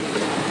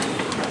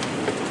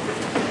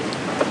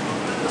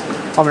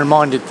I'm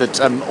reminded that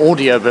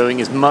audio viewing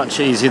is much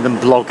easier than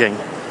blogging.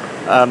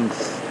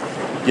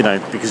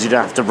 Because you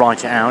don't have to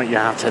write it out, you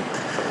don't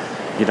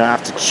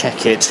have to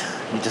check it,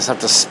 you just have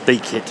to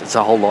speak it. It's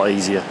a whole lot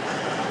easier.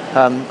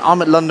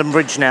 I'm at London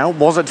Bridge now,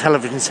 was at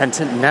Television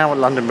Centre, now at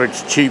London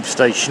Bridge Tube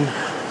Station.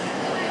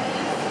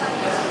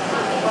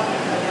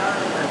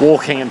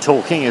 Walking and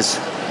talking is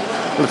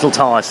a little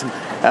tiresome,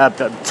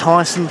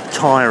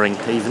 tiring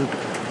even,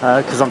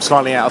 because I'm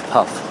slightly out of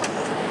puff.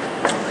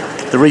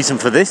 The reason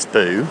for this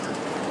boo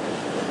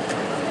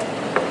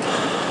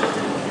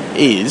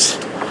is,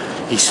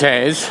 he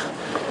says,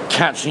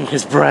 catching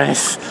his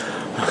breath,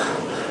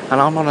 and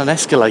I'm on an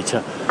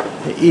escalator,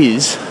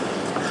 is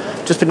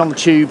just been on the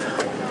tube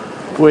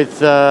with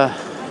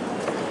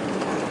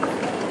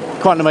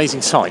quite an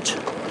amazing sight,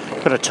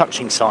 quite a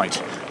touching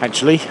sight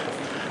actually,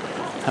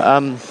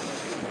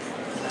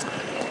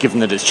 given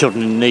that it's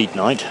Children in Need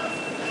night.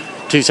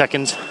 2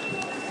 seconds.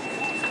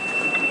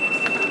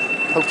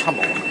 Oh, come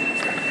on,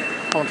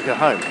 I want to go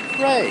home.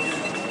 Hooray!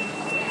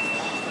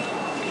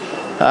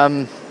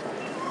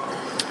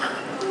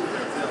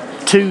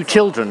 Two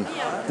children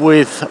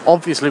with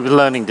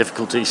learning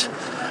difficulties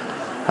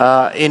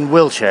in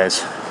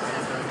wheelchairs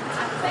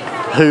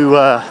who,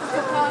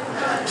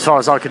 as far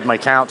as I could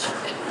make out,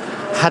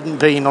 hadn't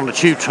been on a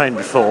tube train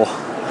before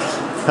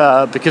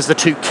because the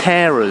two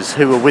carers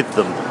who were with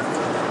them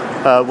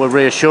were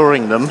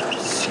reassuring them,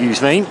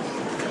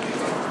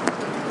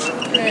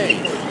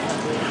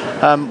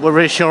 were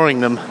reassuring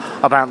them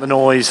about the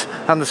noise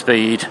and the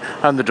speed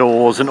and the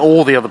doors and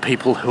all the other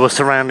people who were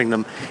surrounding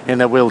them in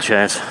their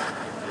wheelchairs.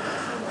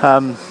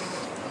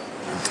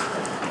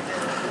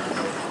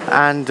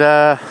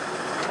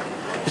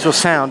 This will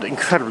sound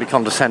incredibly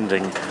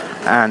condescending,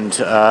 and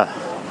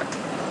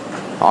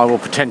I will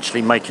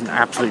potentially make an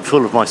absolute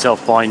fool of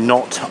myself by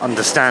not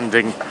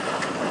understanding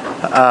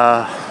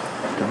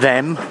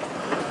them.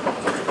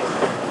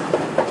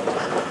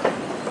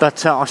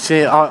 But I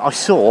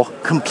saw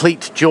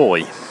complete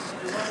joy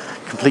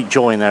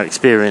in their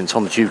experience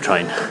on the tube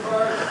train,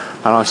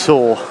 and I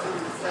saw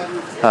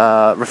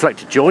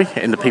reflected joy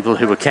in the people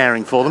who were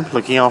caring for them,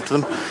 looking after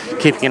them,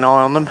 keeping an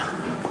eye on them.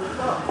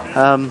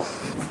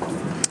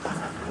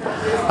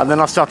 And then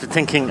I started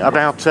thinking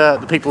about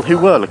the people who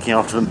were looking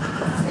after them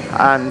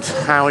and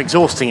how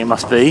exhausting it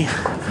must be,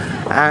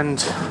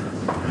 and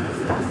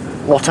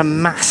what a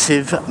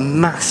massive,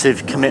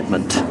 massive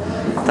commitment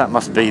that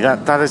must be.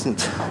 That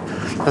isn't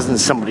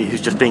somebody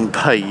who's just being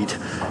paid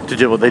to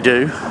do what they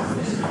do.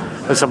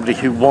 There's somebody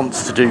who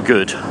wants to do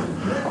good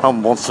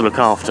and wants to look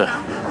after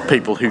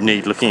people who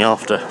need looking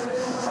after.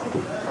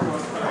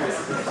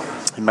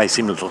 It may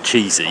seem a little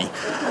cheesy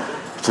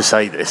to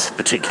say this,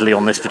 particularly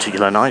on this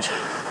particular night,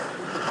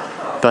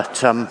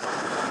 but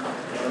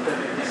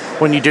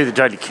when you do the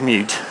daily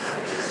commute,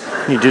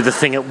 you do the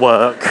thing at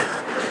work,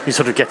 you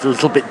sort of get a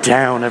little bit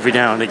down every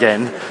now and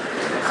again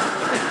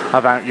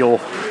about your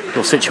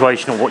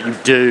situation or what you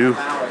do,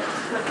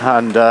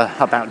 and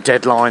about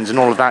deadlines and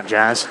all of that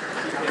jazz.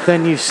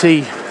 Then you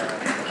see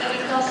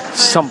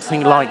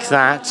something like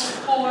that.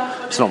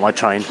 It's not my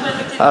train.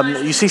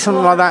 You see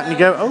something like that and you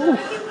go, oh,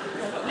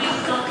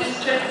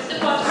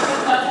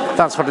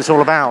 that's what it's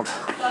all about.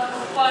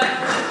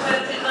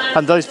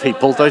 And those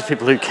people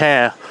who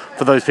care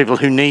for those people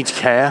who need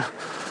care,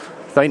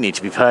 they need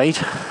to be paid.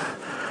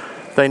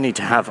 They need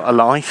to have a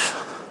life.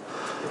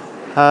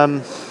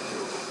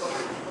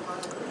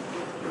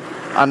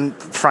 And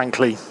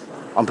frankly,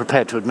 I'm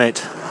prepared to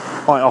admit,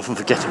 I often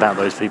forget about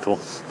those people.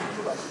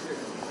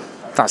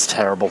 That's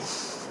terrible.